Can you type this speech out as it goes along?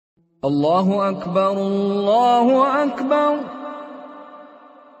الله أكبر الله أكبر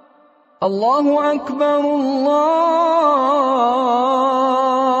الله أكبر الله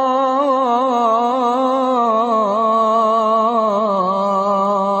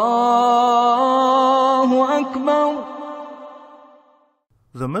أكبر.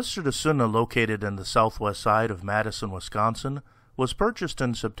 The Us-Sunnah, located in the southwest side of Madison, Wisconsin, was purchased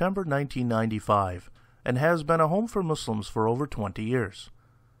in September 1995 and has been a home for Muslims for over 20 years.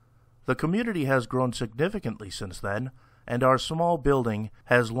 The community has grown significantly since then, and our small building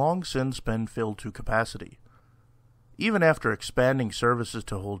has long since been filled to capacity. Even after expanding services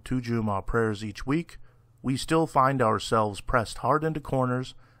to hold 2 Jummah prayers each week, we still find ourselves pressed hard into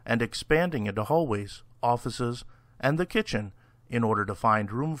corners and expanding into hallways, offices, and the kitchen in order to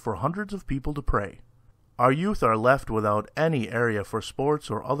find room for hundreds of people to pray. Our youth are left without any area for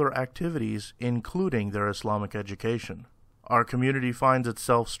sports or other activities, including their Islamic education. Our community finds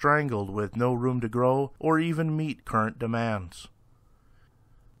itself strangled with no room to grow or even meet current demands.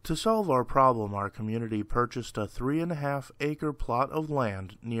 To solve our problem, our community purchased a 3.5-acre plot of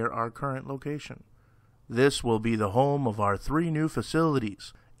land near our current location. This will be the home of our 3 new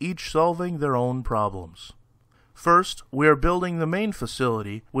facilities, each solving their own problems. First, we are building the main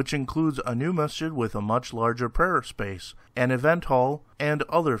facility, which includes a new masjid with a much larger prayer space, an event hall, and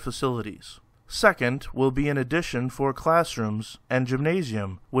other facilities. Second will be an addition for classrooms and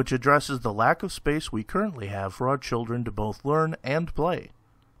gymnasium, which addresses the lack of space we currently have for our children to both learn and play.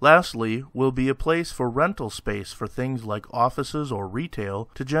 Lastly, will be a place for rental space for things like offices or retail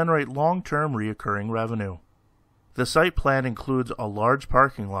to generate long-term recurring revenue. The site plan includes a large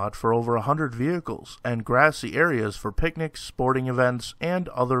parking lot for over 100 vehicles and grassy areas for picnics, sporting events, and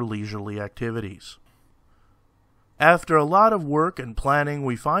other leisurely activities. After a lot of work and planning,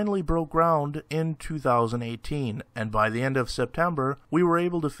 we finally broke ground in 2018, and by the end of September, we were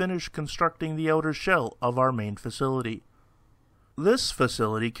able to finish constructing the outer shell of our main facility. This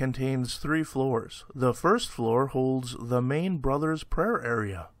facility contains 3 floors. The first floor holds the main Brothers Prayer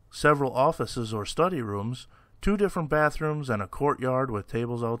area, several offices or study rooms, 2 different bathrooms, and a courtyard with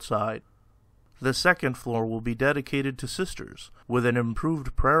tables outside. The second floor will be dedicated to sisters, with an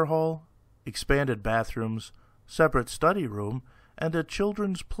improved prayer hall, expanded bathrooms, separate study room, and a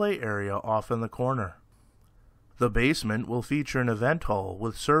children's play area off in the corner. The basement will feature an event hall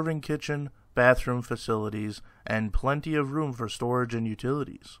with serving kitchen, bathroom facilities, and plenty of room for storage and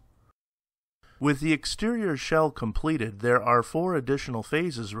utilities. With the exterior shell completed, there are 4 additional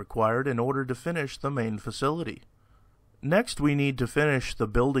phases required in order to finish the main facility. Next, we need to finish the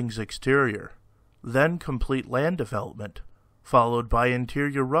building's exterior, then complete land development, followed by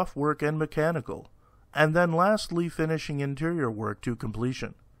interior rough work and mechanical, and then lastly finishing interior work to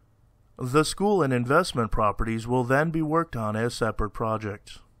completion. The school and investment properties will then be worked on as separate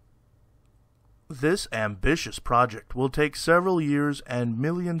projects. This ambitious project will take several years and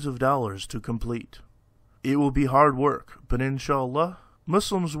millions of dollars to complete. It will be hard work, but inshallah,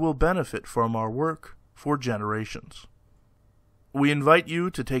 Muslims will benefit from our work for generations. We invite you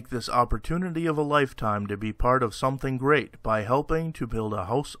to take this opportunity of a lifetime to be part of something great by helping to build a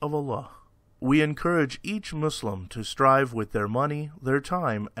house of Allah. We encourage each Muslim to strive with their money, their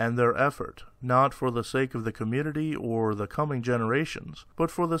time, and their effort, not for the sake of the community or the coming generations,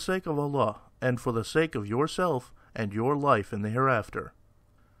 but for the sake of Allah, and for the sake of yourself and your life in the hereafter.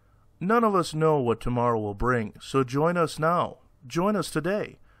 None of us know what tomorrow will bring, so join us now, join us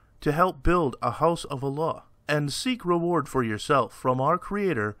today, to help build a house of Allah, and seek reward for yourself from our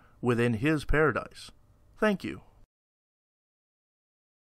Creator within His paradise. Thank you.